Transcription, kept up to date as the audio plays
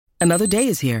Another day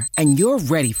is here, and you're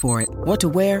ready for it. What to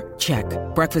wear? Check.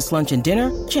 Breakfast, lunch, and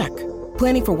dinner? Check.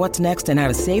 Planning for what's next and how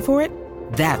to save for it?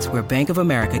 That's where Bank of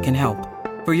America can help.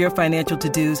 For your financial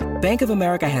to-dos, Bank of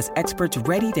America has experts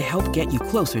ready to help get you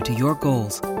closer to your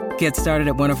goals. Get started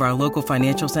at one of our local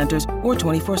financial centers or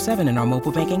 24/7 in our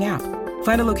mobile banking app.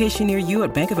 Find a location near you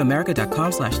at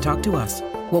bankofamerica.com/talktous.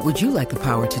 What would you like the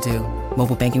power to do?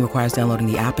 Mobile banking requires downloading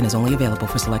the app and is only available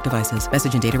for select devices.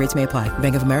 Message and data rates may apply.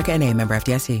 Bank of America N.A., member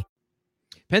FDIC.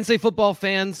 Penn State football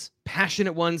fans,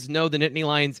 passionate ones, know the Nittany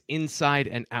Lions inside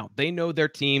and out. They know their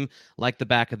team like the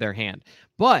back of their hand.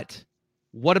 But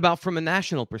what about from a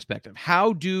national perspective?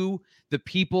 How do the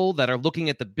people that are looking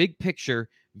at the big picture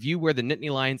view where the Nittany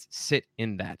Lions sit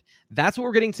in that? That's what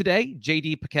we're getting today.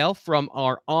 JD PicKell from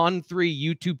our On3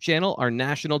 YouTube channel, our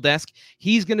national desk.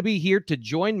 He's going to be here to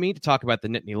join me to talk about the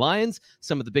Nittany Lions,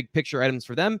 some of the big picture items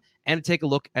for them, and to take a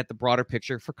look at the broader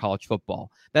picture for college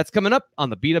football. That's coming up on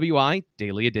the BWI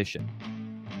Daily Edition.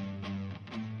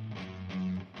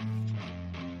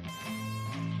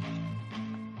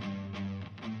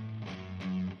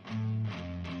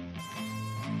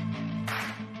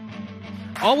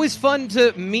 Always fun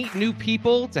to meet new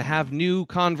people, to have new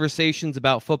conversations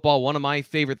about football. One of my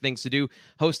favorite things to do.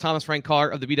 Host Thomas Frank Carr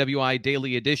of the BWI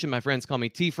Daily Edition. My friends call me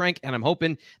T. Frank, and I'm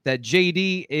hoping that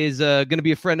JD is going to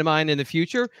be a friend of mine in the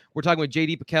future. We're talking with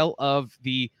JD PicKell of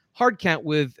the Hard Count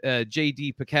with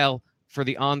JD PicKell for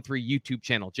the On3 YouTube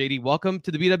channel. JD, welcome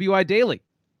to the BWI Daily.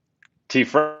 T.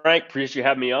 Frank, appreciate you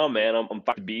having me on, man. I'm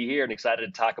fired to be here and excited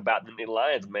to talk about the Nittany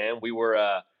Lions, man. We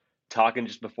were talking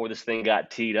just before this thing got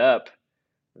teed up.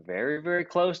 Very, very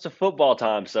close to football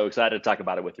time. So excited to talk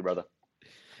about it with you, brother.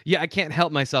 Yeah, I can't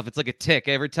help myself. It's like a tick.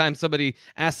 Every time somebody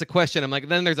asks a question, I'm like,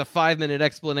 then there's a 5-minute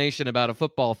explanation about a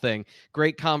football thing.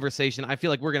 Great conversation. I feel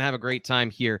like we're going to have a great time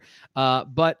here.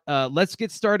 But let's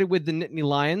get started with the Nittany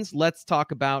Lions. Let's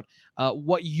talk about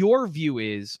what your view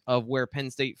is of where Penn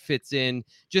State fits in.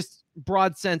 Just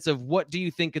broad sense of what do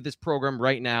you think of this program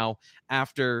right now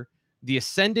after the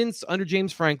ascendance under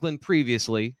James Franklin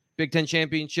previously, Big Ten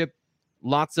championship,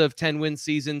 lots of 10-win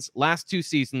seasons. Last 2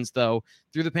 seasons, though,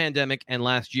 through the pandemic and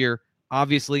last year,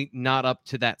 obviously not up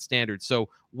to that standard. So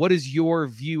what is your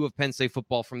view of Penn State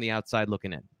football from the outside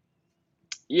looking in?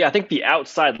 Yeah, I think the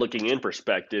outside looking in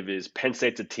perspective is Penn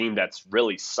State's a team that's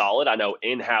really solid. I know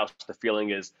in-house the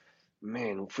feeling is,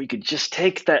 man, if we could just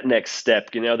take that next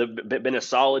step. You know, they've been a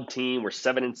solid team. We're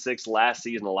 7-6 last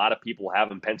season. A lot of people have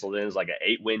them penciled in as like an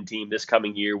 8-win team this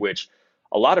coming year, which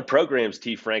a lot of programs,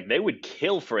 T. Frank, they would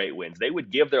kill for 8 wins. They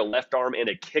would give their left arm and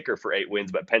a kicker for 8 wins,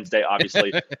 but Penn State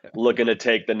obviously looking to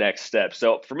take the next step.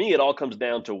 So for me, it all comes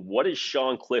down to what is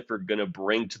Sean Clifford going to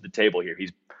bring to the table here?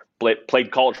 He's played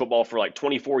college football for like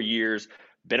 24 years,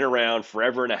 been around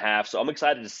forever and a half. So I'm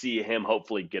excited to see him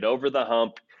hopefully get over the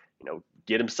hump, you know,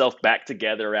 get himself back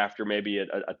together after maybe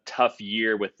a tough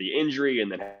year with the injury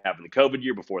and then having the COVID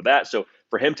year before that. So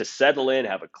for him to settle in,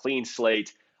 have a clean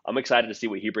slate, I'm excited to see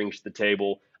what he brings to the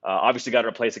table. Obviously got to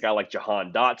replace a guy like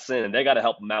Jahan Dotson, and they got to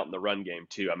help him out in the run game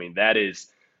too. I mean, that is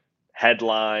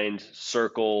headlined,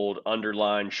 circled,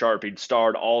 underlined, sharpied,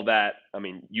 starred, all that. I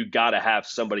mean, you got to have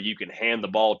somebody you can hand the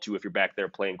ball to if you're back there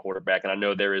playing quarterback. And I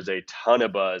know there is a ton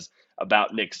of buzz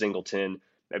about Nick Singleton,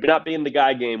 maybe not being the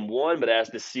guy game one, but as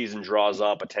this season draws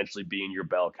on, potentially being your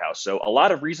bell cow. So a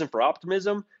lot of reason for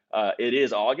optimism. It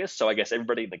is August, so I guess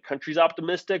everybody in the country's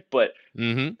optimistic. But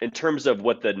in terms of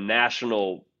what the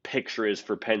national picture is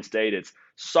for Penn State, it's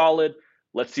solid.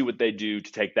 Let's see what they do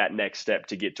to take that next step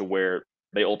to get to where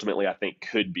they ultimately, I think,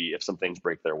 could be if some things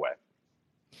break their way.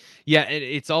 Yeah,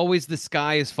 it's always the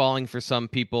sky is falling for some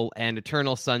people and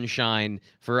eternal sunshine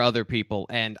for other people.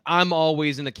 And I'm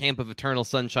always in the camp of eternal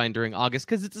sunshine during August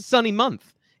because it's a sunny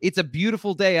month. It's a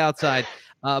beautiful day outside.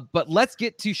 But let's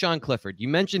get to Sean Clifford. You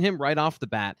mentioned him right off the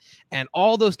bat, and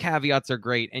all those caveats are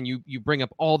great, and you bring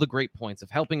up all the great points of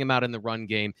helping him out in the run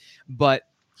game. But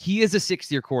he is a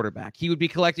 6th-year quarterback. He would be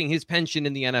collecting his pension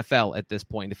in the NFL at this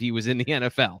point if he was in the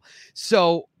NFL.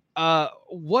 So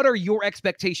what are your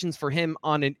expectations for him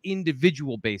on an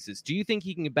individual basis? Do you think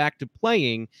he can get back to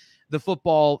playing the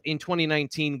football in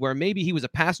 2019 where maybe he was a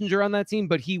passenger on that team,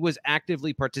 but he was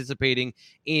actively participating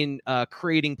in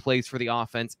creating plays for the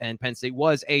offense, and Penn State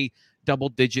was a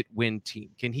double-digit win team?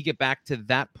 Can he get back to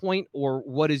that point, or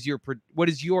what is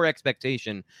your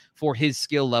expectation for his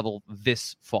skill level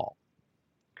this fall?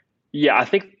 Yeah, I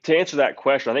think to answer that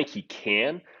question, I think he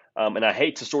can. And I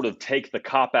hate to sort of take the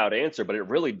cop-out answer, but it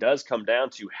really does come down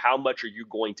to how much are you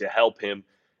going to help him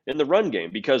in the run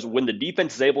game? Because when the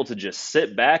defense is able to just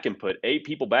sit back and put 8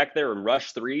 people back there and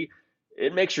rush 3,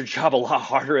 it makes your job a lot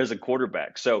harder as a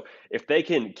quarterback. So if they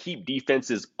can keep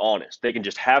defenses honest, they can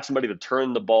just have somebody to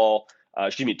turn the ball,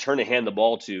 turn to hand the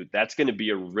ball to. That's going to be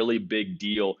a really big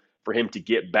deal for him to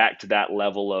get back to that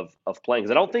level of playing.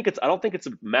 Because I don't think it's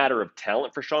a matter of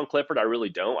talent for Sean Clifford. I really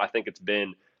don't. I think it's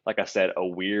been, like I said, a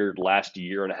weird last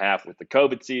year and a half with the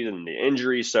COVID season and the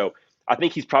injury. So I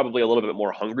think he's probably a little bit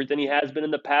more hungry than he has been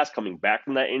in the past coming back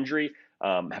from that injury.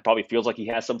 Probably feels like he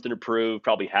has something to prove,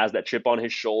 probably has that chip on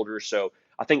his shoulder. So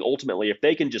I think ultimately, if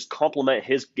they can just complement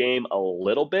his game a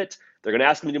little bit, they're going to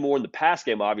ask him to do more in the pass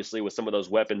game, obviously, with some of those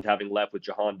weapons having left with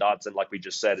Jahan Dotson, like we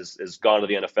just said, is gone to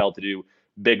the NFL to do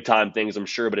big time things, I'm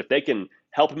sure. But if they can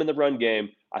help him in the run game,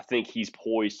 I think he's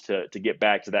poised to get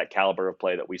back to that caliber of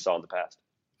play that we saw in the past.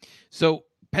 So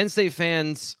Penn State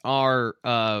fans are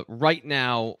right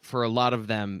now, for a lot of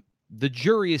them, the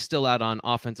jury is still out on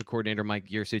offensive coordinator Mike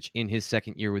Yurcich in his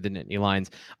second year with the Nittany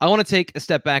Lions. I want to take a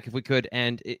step back if we could,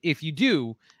 and if you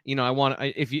do,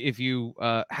 if you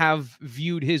have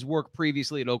viewed his work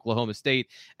previously at Oklahoma State,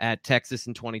 at Texas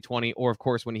in 2020, or of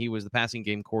course when he was the passing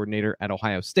game coordinator at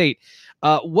Ohio State,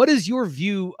 what is your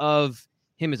view of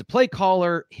him as a play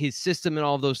caller, his system, and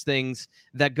all of those things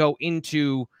that go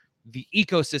into the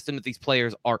ecosystem that these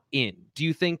players are in? Do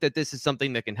you think that this is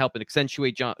something that can help and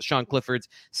accentuate Sean Clifford's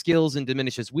skills and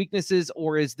diminish his weaknesses?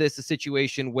 Or is this a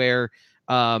situation where,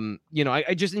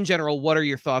 I just in general, what are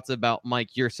your thoughts about Mike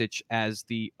Yurcich as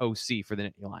the OC for the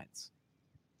Nittany Lions?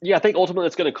 Yeah, I think ultimately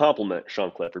it's going to complement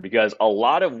Sean Clifford because a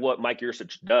lot of what Mike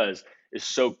Yurcich does is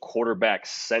so quarterback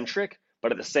centric,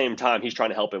 but at the same time, he's trying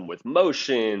to help him with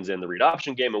motions and the read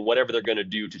option game and whatever they're going to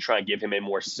do to try and give him a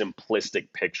more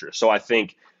simplistic picture. So I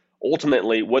think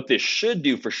ultimately, what this should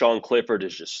do for Sean Clifford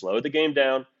is just slow the game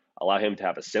down, allow him to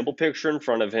have a simple picture in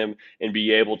front of him, and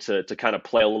be able to kind of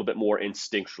play a little bit more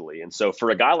instinctually. And so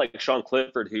for a guy like Sean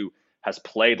Clifford, who has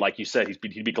played, like you said,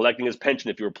 he'd be collecting his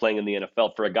pension if you were playing in the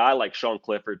NFL. For a guy like Sean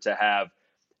Clifford to have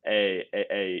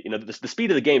the speed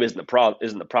of the game isn't the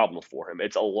problem for him.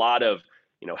 It's a lot of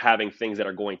having things that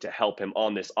are going to help him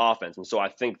on this offense. And so I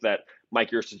think that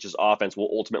Mike Yurcich's offense will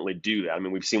ultimately do that. I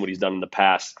mean, we've seen what he's done in the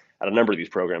past at a number of these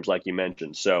programs, like you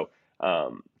mentioned. So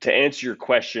to answer your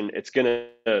question, it's going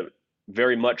to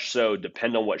very much so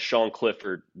depend on what Sean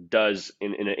Clifford does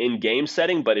in an in-game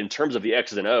setting. But in terms of the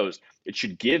X's and O's, it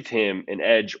should give him an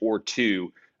edge or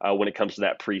two when it comes to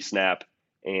that pre-snap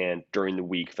and during the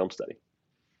week film study.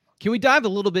 Can we dive a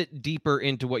little bit deeper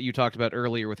into what you talked about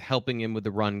earlier with helping him with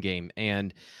the run game?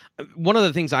 And one of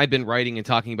the things I've been writing and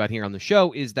talking about here on the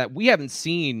show is that we haven't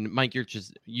seen Mike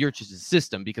Yurcich's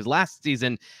system, because last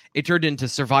season it turned into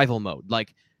survival mode.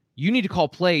 Like, you need to call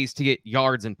plays to get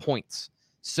yards and points.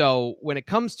 So when it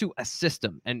comes to a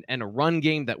system and a run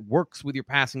game that works with your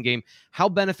passing game, how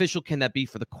beneficial can that be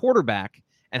for the quarterback?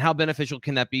 And how beneficial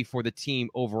can that be for the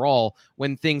team overall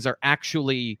when things are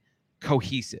actually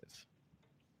cohesive?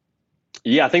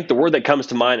 Yeah, I think the word that comes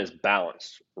to mind is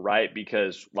balance, right?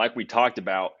 Because like we talked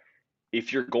about,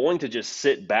 if you're going to just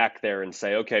sit back there and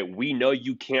say, okay, we know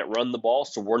you can't run the ball,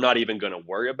 so we're not even going to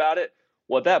worry about it.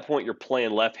 Well, at that point, you're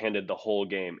playing left-handed the whole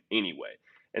game anyway.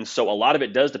 And so a lot of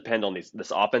it does depend on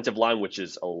this offensive line, which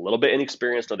is a little bit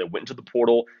inexperienced. So they went into the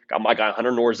portal, got my guy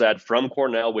Hunter Norzad from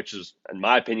Cornell, which is, in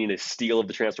my opinion, a steal of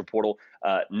the transfer portal.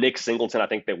 Nick Singleton, I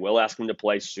think they will ask him to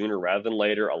play sooner rather than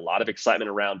later. A lot of excitement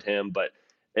around him, but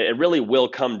it really will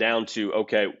come down to,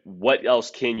 okay, what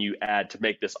else can you add to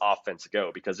make this offense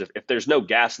go? Because if there's no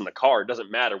gas in the car, it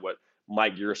doesn't matter what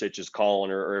Mike Yurcich is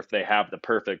calling or if they have the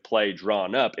perfect play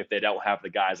drawn up, if they don't have the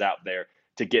guys out there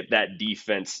to get that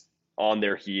defense on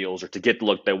their heels or to get the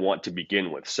look they want to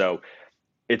begin with. So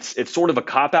it's sort of a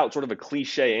cop-out, sort of a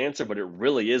cliche answer, but it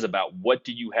really is about what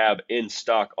do you have in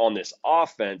stock on this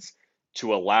offense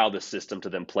to allow the system to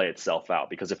then play itself out.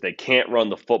 Because if they can't run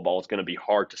the football, it's going to be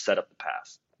hard to set up the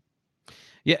pass.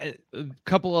 Yeah, a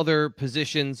couple other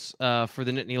positions for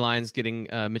the Nittany Lions getting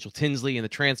Mitchell Tinsley in the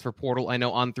transfer portal. I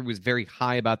know On3's was very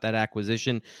high about that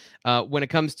acquisition. When it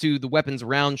comes to the weapons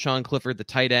around Sean Clifford, the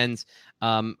tight ends,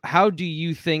 how do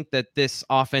you think that this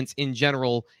offense in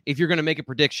general, if you're going to make a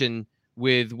prediction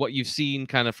with what you've seen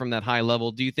kind of from that high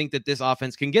level, do you think that this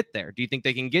offense can get there? Do you think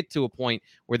they can get to a point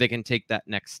where they can take that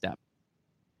next step?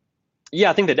 Yeah,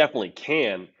 I think they definitely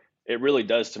can. It really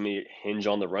does, to me, hinge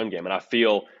on the run game. And I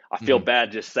feel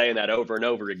bad just saying that over and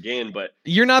over again, but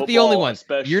you're not the only one.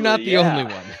 You're not the only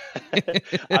one.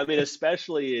 I mean,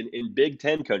 especially in Big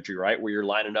Ten country, right, where you're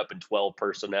lining up in 12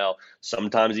 personnel,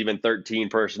 sometimes even 13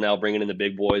 personnel, bringing in the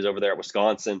big boys over there at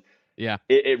Wisconsin. Yeah.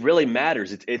 it really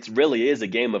matters. It really is a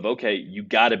game of, okay, you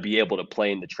got to be able to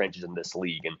play in the trenches in this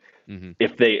league. And Hmm.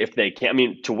 if they can't, I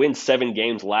mean, to win 7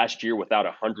 games last year without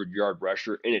a 100-yard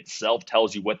rusher in itself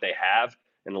tells you what they have,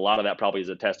 and a lot of that probably is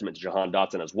a testament to Jahan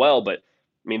Dotson as well. But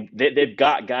I mean, they've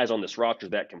got guys on this roster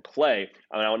that can play.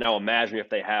 Now imagine if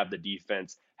they have the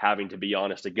defense having to be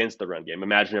honest against the run game.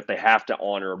 Imagine if they have to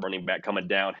honor a running back coming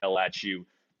downhill at you,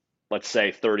 let's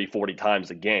say 30, 40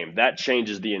 times a game. That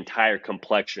changes the entire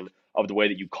complexion of the way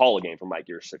that you call a game for Mike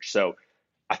Yurcich. So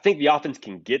I think the offense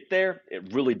can get there.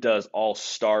 It really does all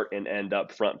start and end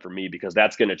up front for me, because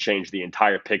that's going to change the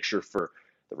entire picture for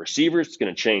the receivers. It's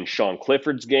going to change Sean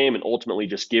Clifford's game and ultimately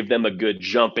just give them a good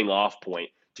jumping off point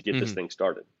to get this thing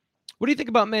started. What do you think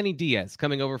about Manny Diaz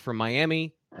coming over from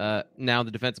Miami? Now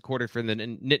the defensive coordinator for the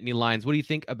Nittany Lions. What do you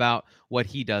think about what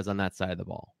he does on that side of the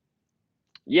ball?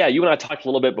 Yeah, you and I talked a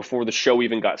little bit before the show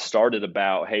even got started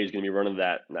about, hey, he's going to be running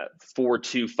that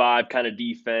 4-2-5 kind of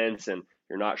defense, and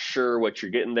you're not sure what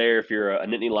you're getting there if you're a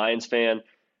Nittany Lions fan.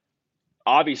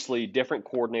 Obviously, different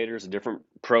coordinators and different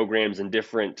programs and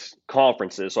different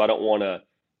conferences, so I don't want to,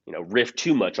 riff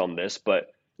too much on this,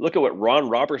 but look at what Ron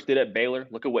Roberts did at Baylor.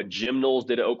 Look at what Jim Knowles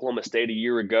did at Oklahoma State a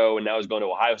year ago, and now he's going to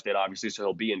Ohio State, obviously, so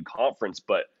he'll be in conference,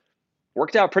 but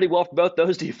worked out pretty well for both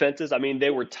those defenses. I mean, they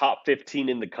were top 15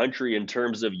 in the country in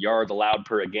terms of yards allowed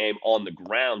per a game on the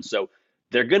ground. So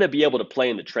they're going to be able to play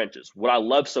in the trenches. What I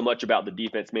love so much about the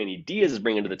defense Manny Diaz is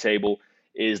bringing to the table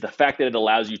is the fact that it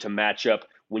allows you to match up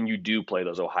when you do play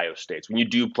those Ohio States. When you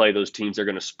do play those teams, they're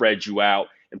going to spread you out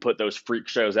and put those freak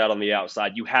shows out on the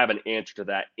outside. You have an answer to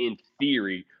that in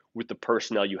theory with the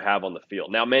personnel you have on the field.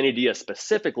 Now, Manny Diaz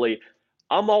specifically,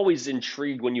 I'm always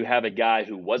intrigued when you have a guy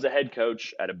who was a head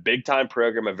coach at a big-time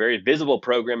program, a very visible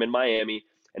program in Miami,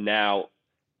 and now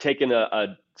taking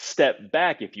a step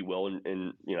back, if you will,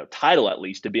 in title at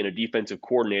least, to being a defensive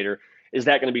coordinator. Is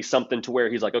that going to be something to where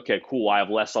he's like, okay, cool, I have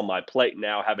less on my plate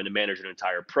now, having to manage an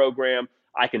entire program.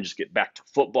 I can just get back to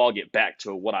football, get back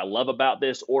to what I love about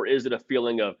this? Or is it a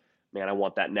feeling of, man, I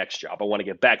want that next job. I want to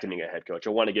get back to being a head coach.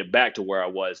 I want to get back to where I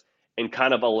was, and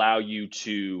kind of allow you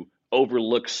to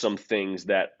overlook some things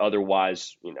that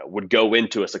otherwise, would go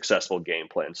into a successful game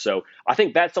plan. So I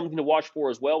think that's something to watch for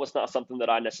as well. It's not something that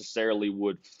I necessarily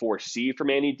would foresee from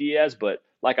Manny Diaz, but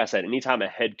like I said, anytime a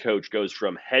head coach goes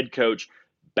from head coach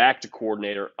back to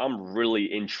coordinator, I'm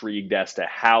really intrigued as to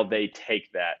how they take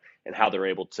that and how they're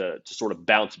able to sort of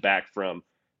bounce back from,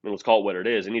 let's call it what it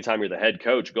is. Anytime you're the head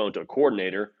coach going to a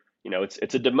coordinator,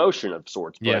 it's a demotion of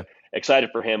sorts, but Yeah.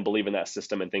 excited for him, believe in that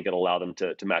system, and think it'll allow them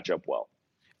to match up well.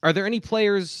 Are there any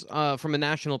players from a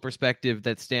national perspective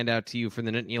that stand out to you from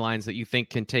the Nittany Lions that you think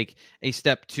can take a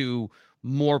step to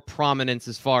more prominence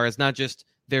as far as not just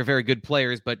they're very good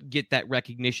players, but get that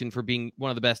recognition for being one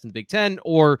of the best in the Big Ten,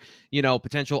 or,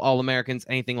 potential All-Americans,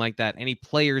 anything like that? Any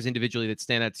players individually that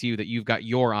stand out to you that you've got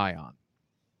your eye on?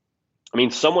 I mean,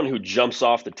 someone who jumps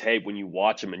off the tape when you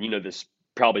watch him, and you know this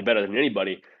probably better than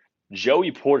anybody,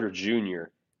 Joey Porter Jr.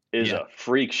 is a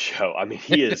freak show. I mean,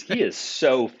 he is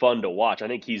so fun to watch. I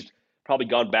think he's probably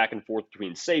gone back and forth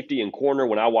between safety and corner.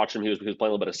 When I watched him, he was playing a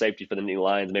little bit of safety for the Nittany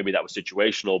Lions. Maybe that was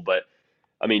situational, but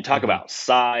I mean, talk about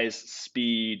size,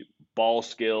 speed, ball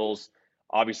skills.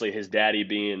 Obviously, his daddy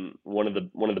being one of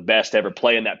the best to ever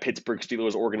play in that Pittsburgh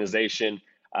Steelers organization.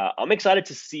 I'm excited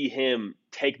to see him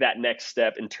take that next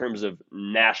step in terms of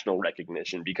national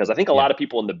recognition, because I think a lot of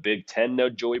people in the Big Ten know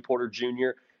Joey Porter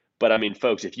Jr. But I mean,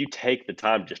 folks, if you take the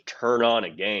time to just turn on a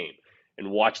game and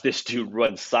watch this dude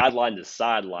run sideline to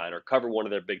sideline or cover one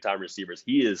of their big time receivers,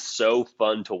 he is so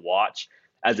fun to watch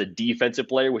as a defensive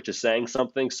player, which is saying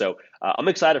something. So I'm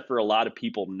excited for a lot of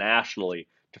people nationally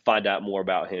to find out more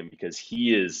about him, because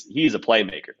he's a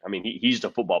playmaker. I mean, he's just a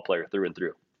football player through and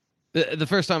through. The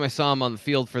first time I saw him on the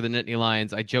field for the Nittany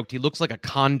Lions, I joked he looks like a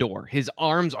condor. His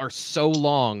arms are so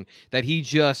long that he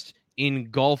just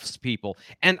engulfs people.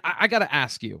 And I got to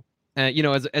ask you,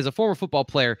 as a former football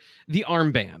player, the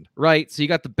armband, right? So you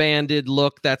got the banded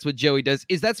look. That's what Joey does.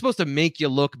 Is that supposed to make you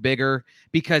look bigger?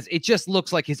 Because it just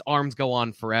looks like his arms go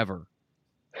on forever.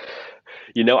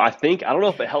 I don't know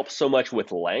if it helps so much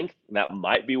with length. That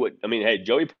might be what, I mean, hey,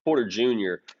 Joey Porter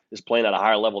Jr. is playing at a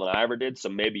higher level than I ever did. So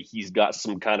maybe he's got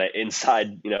some kind of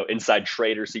inside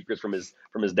trader secrets from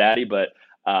his daddy. But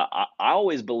I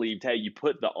always believed, hey, you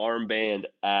put the armband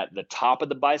at the top of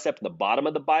the bicep and the bottom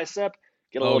of the bicep,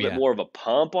 get a little bit more of a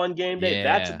pump on game day.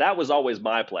 Yeah. That was always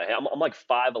my play. I'm like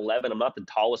 5'11". I'm not the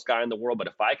tallest guy in the world, but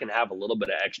if I can have a little bit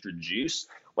of extra juice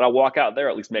when I walk out there,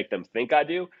 at least make them think I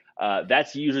do,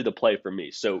 that's usually the play for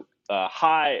me. So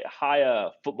high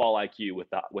football IQ with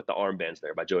the armbands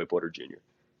there by Joey Porter Jr.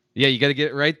 Yeah, you got to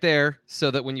get it right there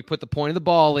so that when you put the point of the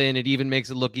ball in, it even makes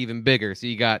it look even bigger. So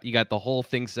you got the whole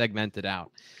thing segmented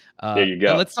out. There you And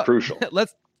go. Crucial.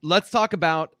 let's talk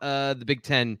about the Big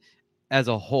Ten as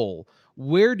a whole.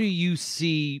 Where do you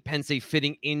see Penn State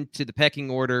fitting into the pecking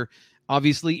order?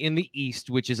 Obviously in the East,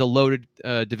 which is a loaded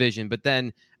division, but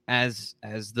then as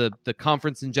the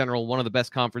conference in general, one of the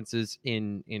best conferences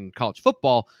in college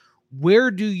football.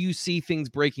 Where do you see things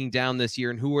breaking down this year,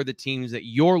 and who are the teams that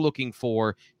you're looking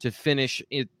for to finish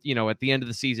it, at the end of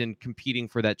the season competing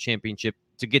for that championship,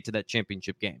 to get to that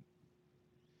championship game?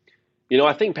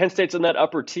 I think Penn State's in that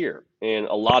upper tier, and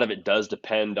a lot of it does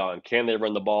depend on can they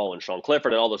run the ball and Sean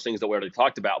Clifford and all those things that we already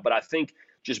talked about. But I think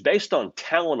just based on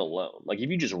talent alone, like if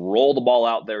you just roll the ball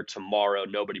out there tomorrow,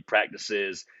 nobody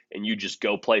practices, and you just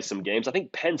go play some games, I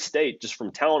think Penn State, just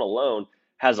from talent alone,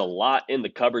 has a lot in the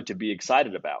cupboard to be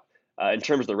excited about. In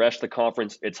terms of the rest of the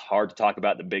conference, it's hard to talk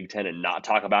about the Big Ten and not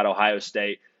talk about Ohio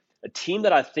State, a team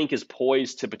that I think is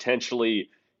poised to potentially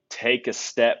take a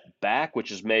step back, which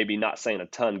is maybe not saying a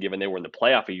ton given they were in the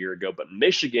playoff a year ago. But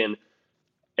Michigan,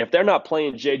 if they're not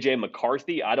playing J.J.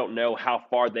 McCarthy, I don't know how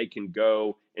far they can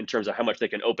go in terms of how much they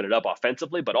can open it up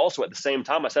offensively. But also at the same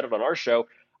time, I said it on our show,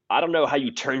 I don't know how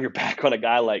you turn your back on a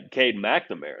guy like Cade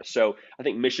McNamara. So I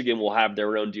think Michigan will have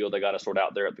their own deal they got to sort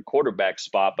out there at the quarterback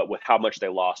spot. But with how much they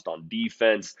lost on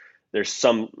defense, there's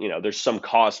some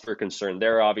cause for concern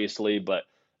there, obviously. But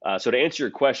so to answer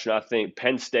your question, I think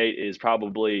Penn State is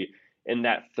probably in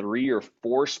that 3 or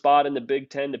 4 spot in the Big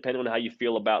Ten, depending on how you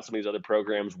feel about some of these other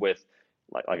programs with,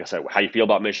 like I said, how you feel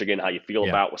about Michigan, how you feel Yeah.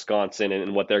 about Wisconsin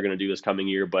and what they're going to do this coming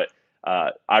year. But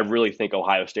I really think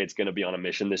Ohio State's going to be on a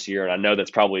mission this year. And I know that's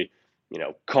probably,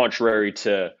 contrary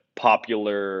to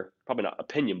popular, probably not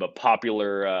opinion, but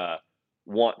popular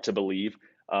want to believe.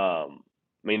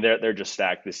 They're just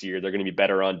stacked this year. They're going to be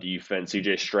better on defense.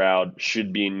 CJ Stroud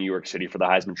should be in New York City for the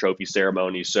Heisman Trophy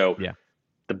ceremony. So Yeah.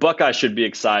 the Buckeyes should be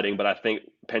exciting, but I think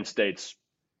Penn State's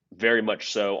very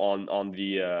much so on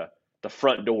the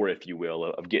front door, if you will,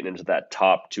 of getting into that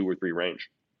top 2 or 3 range.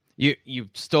 You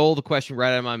stole the question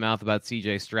right out of my mouth about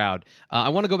CJ Stroud. I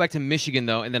want to go back to Michigan,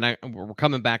 though, and then we're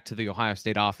coming back to the Ohio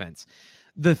State offense.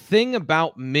 The thing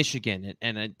about Michigan,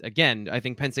 and again, I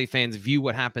think Penn State fans view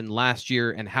what happened last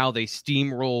year and how they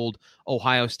steamrolled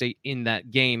Ohio State in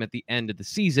that game at the end of the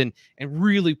season and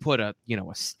really put a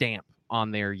stamp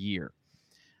on their year.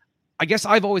 I guess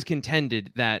I've always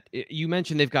contended that you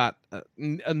mentioned they've got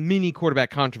a mini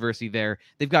quarterback controversy there.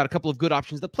 They've got a couple of good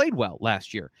options that played well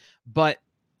last year, but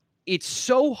it's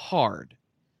so hard.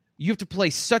 You have to play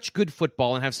such good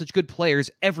football and have such good players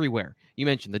everywhere. You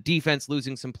mentioned the defense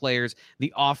losing some players,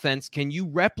 the offense. Can you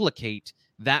replicate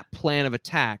that plan of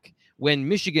attack when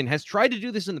Michigan has tried to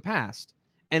do this in the past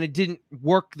and it didn't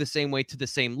work the same way to the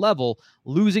same level?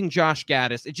 Losing Josh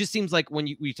Gaddis, it just seems like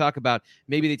when we talk about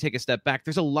maybe they take a step back,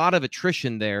 there's a lot of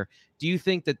attrition there. Do you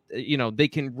think that they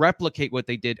can replicate what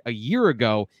they did a year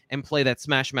ago and play that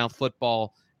smash mouth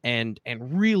football and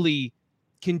really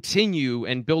continue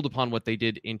and build upon what they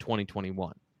did in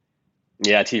 2021?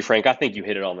 Yeah, T. Frank, I think you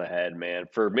hit it on the head, man.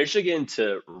 For Michigan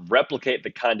to replicate the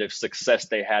kind of success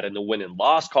they had in the win and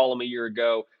loss column a year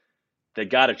ago, they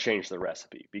got to change the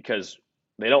recipe because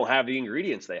they don't have the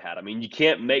ingredients they had. You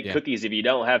can't make cookies if you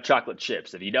don't have chocolate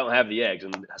chips, if you don't have the eggs.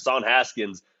 And Hassan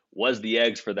Haskins was the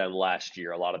eggs for them last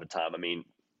year a lot of the time.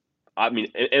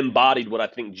 Embodied what I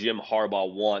think Jim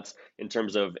Harbaugh wants in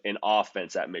terms of an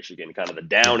offense at Michigan, kind of the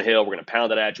downhill. We're going to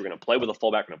pound it at you. We're going to play with a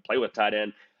fullback. We're going to play with tight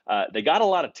end. They got a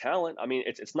lot of talent.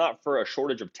 It's not for a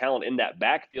shortage of talent in that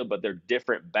backfield, but they're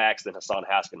different backs than Hassan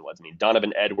Haskins was.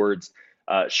 Donovan Edwards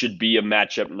should be a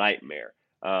matchup nightmare.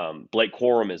 Blake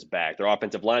Corum is back. Their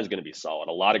offensive line is going to be solid.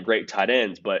 A lot of great tight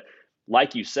ends. But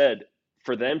like you said,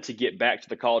 for them to get back to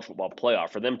the college football playoff,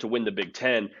 for them to win the Big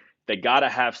Ten, they got to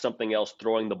have something else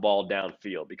throwing the ball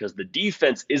downfield because the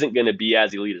defense isn't going to be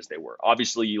as elite as they were.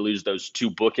 Obviously, you lose those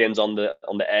 2 bookends on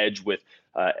the edge with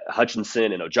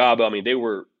Hutchinson and Ojabo. They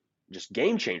were just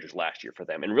game changers last year for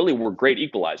them and really were great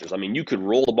equalizers. You could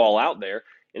roll the ball out there,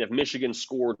 and if Michigan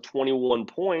scored 21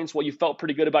 points, well, you felt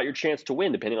pretty good about your chance to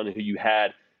win, depending on who you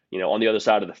had, on the other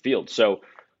side of the field. So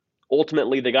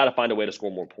ultimately, they got to find a way to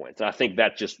score more points. And I think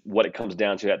that's just what it comes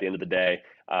down to at the end of the day.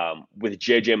 With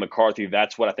J.J. McCarthy,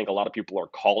 that's what I think a lot of people are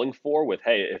calling for with,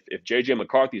 hey, if J.J.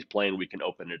 McCarthy's playing, we can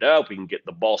open it up. We can get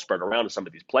the ball spread around to some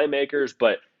of these playmakers.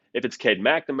 But if it's Cade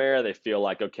McNamara, they feel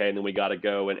like, okay, and then we got to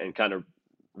go and kind of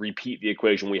repeat the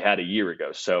equation we had a year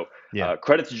ago. So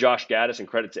credit to Josh Gaddis and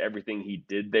credit to everything he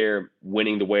did there,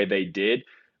 winning the way they did.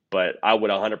 But I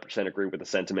would 100% agree with the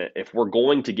sentiment. If we're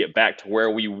going to get back to where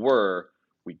we were,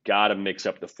 we got to mix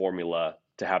up the formula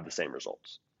to have the same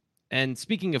results. And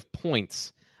speaking of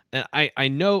points, and I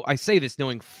know I say this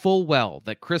knowing full well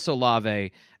that Chris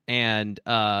Olave and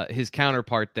his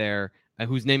counterpart there,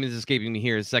 whose name is escaping me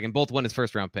here, is second. Both won his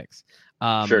first round picks.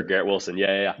 Sure, Garrett Wilson.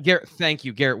 Yeah. Garrett, thank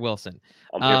you, Garrett Wilson.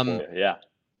 I'm here for you. Yeah.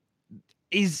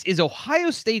 Is Ohio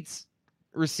State's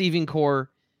receiving core?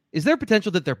 Is there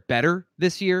potential that they're better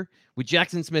this year with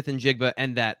Jackson Smith and Jigba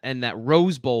and that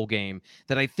Rose Bowl game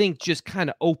that I think just kind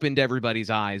of opened everybody's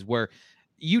eyes, where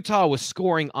Utah was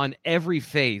scoring on every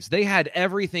phase. They had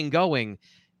everything going,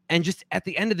 and just at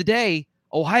the end of the day,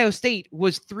 Ohio State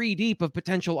was 3 deep of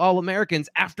potential All-Americans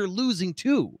after losing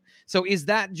 2. So is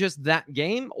that just that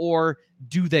game, or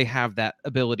do they have that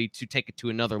ability to take it to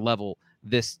another level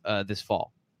this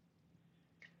fall?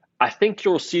 I think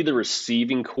you'll see the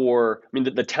receiving core. I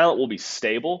mean, the talent will be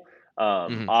stable.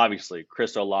 Obviously,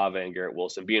 Chris Olave and Garrett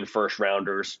Wilson being first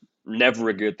rounders, never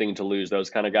a good thing to lose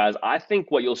those kind of guys. I think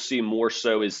what you'll see more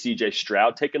so is CJ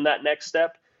Stroud taking that next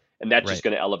step, and that's just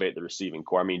going to elevate the receiving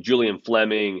core. I mean, Julian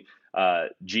Fleming,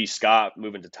 G. Scott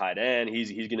moving to tight end,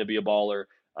 he's going to be a baller.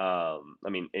 I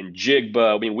mean, and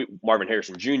Jigba, I mean, Marvin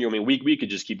Harrison Jr. I mean, we could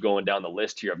just keep going down the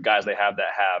list here of guys they have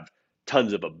that have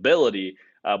tons of ability.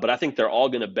 But I think they're all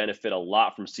going to benefit a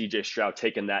lot from CJ Stroud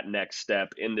taking that next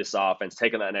step in this offense,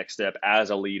 taking that next step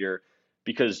as a leader,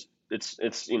 because it's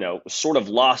sort of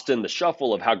lost in the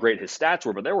shuffle of how great his stats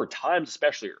were. But there were times,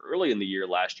 especially early in the year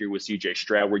last year with CJ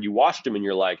Stroud, where you watched him and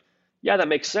you're like, yeah, that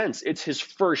makes sense. It's his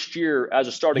first year as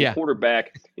a starting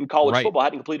quarterback in college football,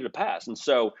 hadn't completed a pass. And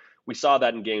so we saw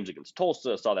that in games against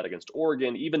Tulsa, saw that against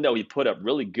Oregon. Even though he put up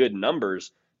really good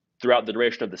numbers throughout the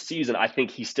duration of the season, I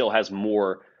think he still has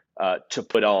more to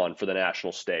put on for the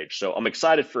national stage. So I'm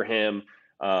excited for him.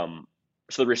 So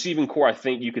the receiving core, I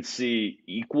think you could see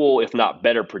equal, if not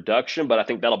better production, but I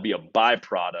think that'll be a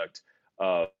byproduct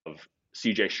of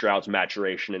CJ Stroud's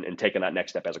maturation and taking that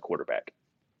next step as a quarterback.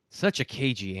 Such a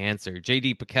cagey answer.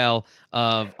 JD PicKell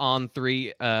of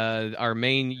On3, our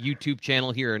main YouTube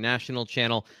channel here, our national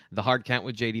channel, The Hard Count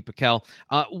with JD PicKell.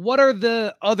 What are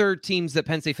the other teams that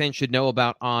Penn State fans should know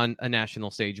about on a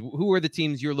national stage? Who are the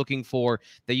teams you're looking for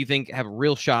that you think have a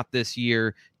real shot this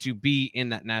year to be in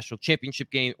that national championship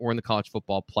game or in the college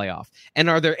football playoff? And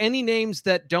are there any names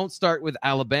that don't start with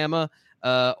Alabama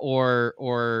or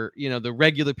the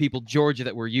regular people, Georgia,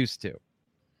 that we're used to?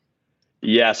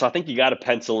 Yeah, so I think you got to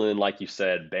pencil in, like you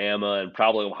said, Bama and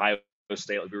probably Ohio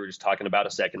State, like we were just talking about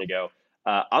a second ago.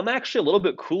 I'm actually a little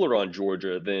bit cooler on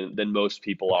Georgia than most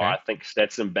people are. I think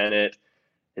Stetson Bennett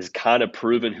has kind of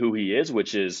proven who he is,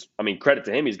 which is, I mean, credit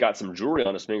to him. He's got some jewelry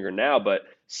on his finger now, but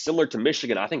similar to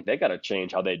Michigan, I think they got to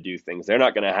change how they do things. They're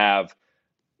not going to have,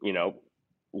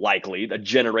 likely a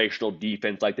generational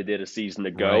defense like they did a season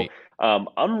ago. Right.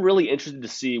 I'm really interested to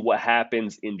see what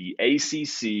happens in the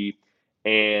ACC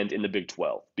and in the Big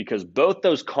 12, because both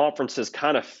those conferences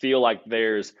kind of feel like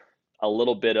there's a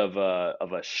little bit of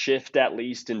a shift, at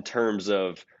least in terms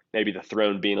of maybe the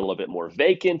throne being a little bit more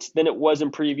vacant than it was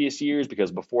in previous years,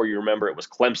 because before, you remember, it was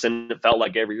Clemson. It felt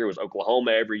like every year. It was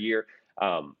Oklahoma every year.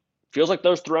 Feels like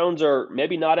those thrones are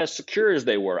maybe not as secure as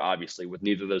they were, obviously, with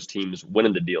neither of those teams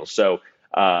winning the deal. So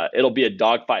it'll be a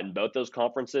dogfight in both those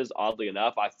conferences. Oddly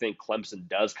enough, I think Clemson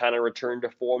does kind of return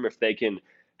to form if they can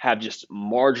have just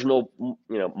marginal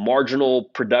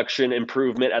production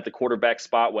improvement at the quarterback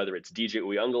spot, whether it's DJ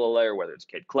Uiagalelei or whether it's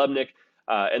Cade Klubnik.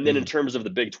 And then in terms of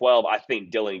the Big 12, I think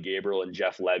Dylan Gabriel and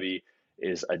Jeff Levy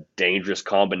is a dangerous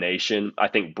combination. I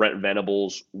think Brent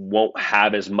Venables won't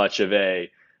have as much of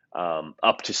a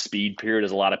up-to-speed period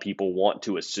as a lot of people want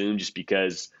to assume, just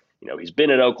because he's been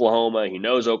at Oklahoma. He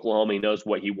knows Oklahoma. He knows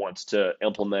what he wants to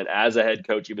implement as a head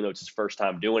coach, even though it's his first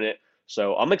time doing it.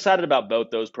 So I'm excited about both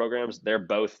those programs. They're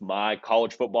both my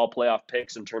college football playoff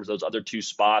picks in terms of those other two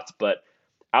spots. But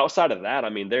outside of that, I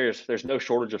mean, there's no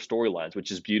shortage of storylines,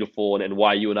 which is beautiful, and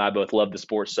why you and I both love the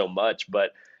sport so much.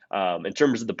 But in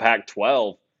terms of the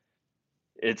Pac-12,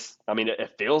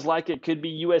 it feels like it could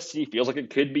be USC, feels like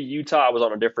it could be Utah. I was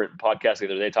on a different podcast the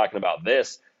other day talking about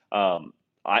this.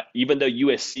 Even though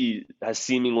USC has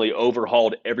seemingly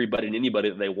overhauled everybody and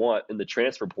anybody that they want in the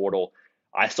transfer portal,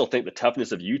 I still think the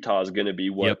toughness of Utah is going to be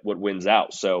what wins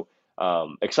out. So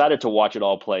excited to watch it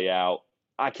all play out.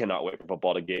 I cannot wait for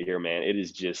football to get here, man. It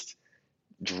is just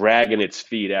dragging its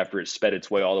feet after it sped its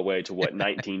way all the way to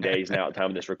 19 days now at the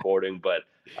time of this recording. But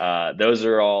those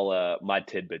are all my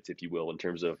tidbits, if you will, in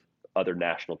terms of other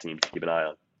national teams to keep an eye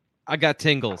on. I got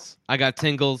tingles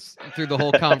through the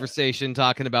whole conversation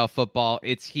talking about football.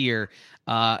 It's here.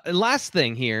 Last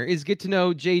thing here is get to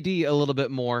know JD a little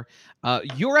bit more.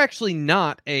 You're actually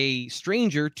not a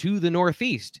stranger to the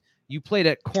Northeast. You played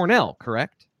at Cornell,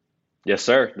 correct? Yes,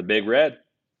 sir. The Big Red.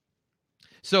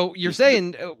 So you're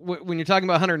saying when you're talking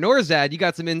about Hunter Norzad, you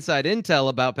got some inside intel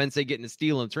about Penn State getting a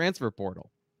steal in the transfer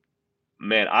portal.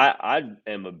 Man, I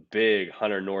am a big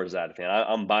Hunter Norzad fan.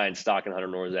 I'm buying stock in Hunter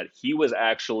Norzad. He was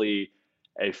actually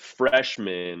a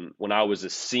freshman when I was a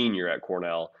senior at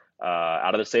Cornell,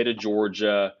 out of the state of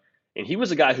Georgia, and he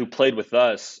was a guy who played with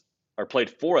us, or played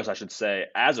for us, I should say,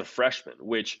 as a freshman,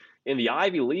 which in the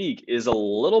Ivy League is a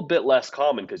little bit less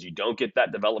common because you don't get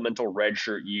that developmental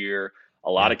redshirt year. A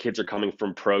lot of kids are coming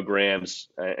from programs,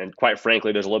 and quite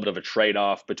frankly, there's a little bit of a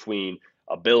trade-off between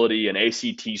ability and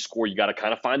ACT score. You got to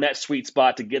kind of find that sweet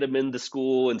spot to get him into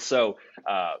school. And so,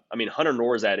 I mean, Hunter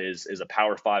Norzad is a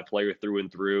Power 5 player through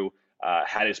and through.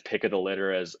 Had his pick of the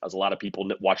litter, as a lot of people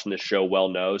watching this show well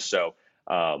know. So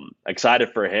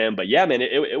excited for him. But yeah, man,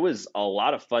 it was a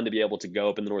lot of fun to be able to go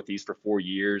up in the Northeast for 4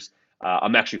 years.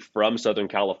 I'm actually from Southern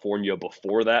California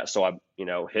before that, so I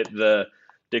hit the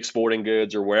Dick's Sporting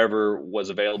Goods or wherever was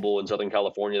available in Southern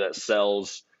California that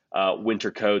sells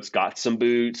winter coats, got some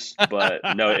boots, but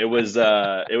no, it was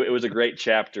a great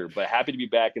chapter. But happy to be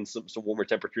back in some warmer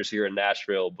temperatures here in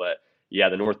Nashville. But yeah,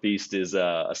 the Northeast is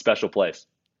a special place.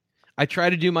 I try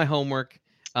to do my homework,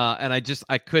 and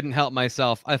I couldn't help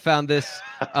myself. I found this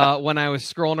when I was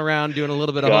scrolling around doing a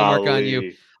little bit of homework on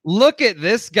you. Look at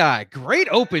this guy! Great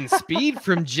open speed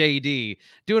from JD,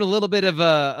 doing a little bit of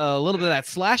that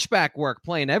slashback work,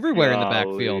 playing everywhere in the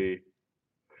backfield.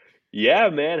 Yeah,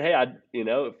 man. Hey,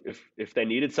 if they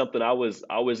needed something, I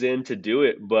was in to do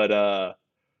it. But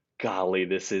golly,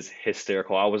 this is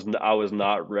hysterical. I was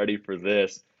not ready for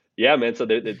this. Yeah, man. So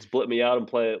they'd split me out and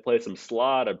play some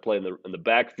slot. I'd play in the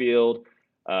backfield.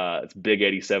 It's Big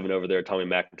 87 over there, Tommy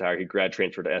McIntyre. He grad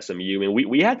transferred to SMU. I mean,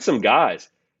 we had some guys.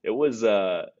 It was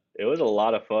a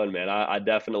lot of fun, man. I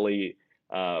definitely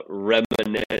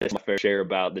reminisce my fair share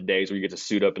about the days where you get to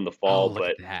suit up in the fall.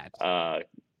 Look at that.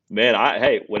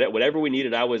 Man, whatever we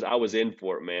needed, I was in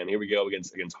for it, man. Here we go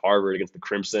against Harvard, against the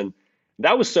Crimson.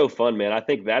 That was so fun, man. I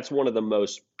think that's one of the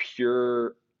most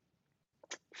pure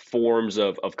forms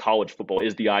of college football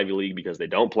is the Ivy League, because they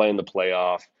don't play in the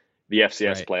playoff, the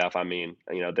FCS playoff. I mean,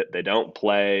 they don't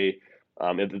play.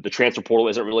 The transfer portal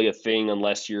isn't really a thing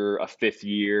unless you're a fifth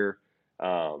year.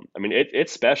 I mean,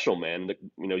 it's special, man.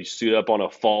 You suit up on a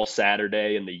fall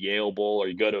Saturday in the Yale Bowl, or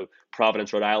you go to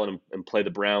Providence, Rhode Island, and play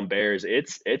the Brown Bears.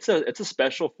 It's a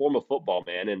special form of football,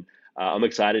 man. And I'm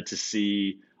excited to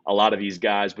see a lot of these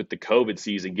guys with the COVID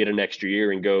season get an extra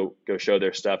year and go show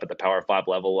their stuff at the Power 5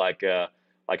 level, like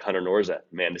Hunter Norzad.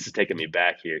 Man, this is taking me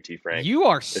back here, T. Frank. You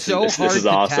are so hard to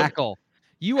awesome. Tackle.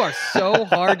 You are so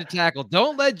hard to tackle.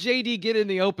 Don't let JD get in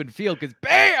the open field, because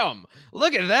bam!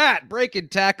 Look at that. Breaking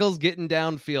tackles, getting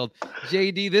downfield.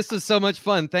 JD, this was so much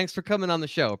fun. Thanks for coming on the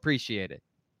show. Appreciate it.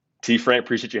 T. Frank,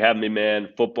 appreciate you having me, man.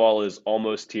 Football is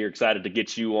almost here. Excited to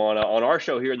get you on our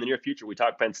show here in the near future. We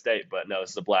talk Penn State, but no,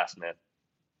 this is a blast, man.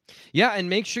 Yeah, and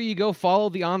make sure you go follow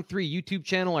the On3 YouTube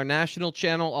channel, our national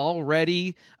channel.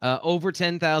 Already over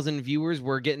 10,000 viewers.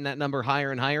 We're getting that number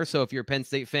higher and higher. So if you're a Penn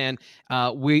State fan,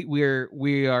 we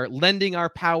are lending our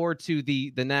power to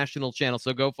the national channel.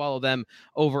 So go follow them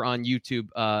over on YouTube.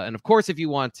 And of course, if you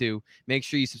want to, make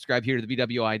sure you subscribe here to the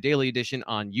BWI Daily Edition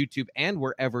on YouTube and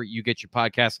wherever you get your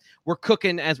podcasts. We're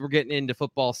cooking as we're getting into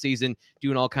football season,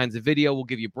 doing all kinds of video. We'll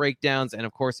give you breakdowns and,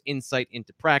 of course, insight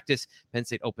into practice. Penn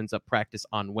State opens up practice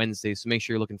on Wednesday, so make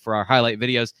sure you're looking for our highlight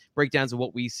videos, breakdowns of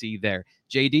what we see there.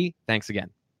 JD, thanks again.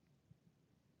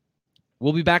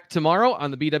 We'll be back tomorrow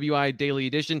on the BWI Daily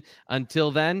Edition. Until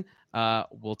then,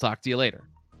 we'll talk to you later.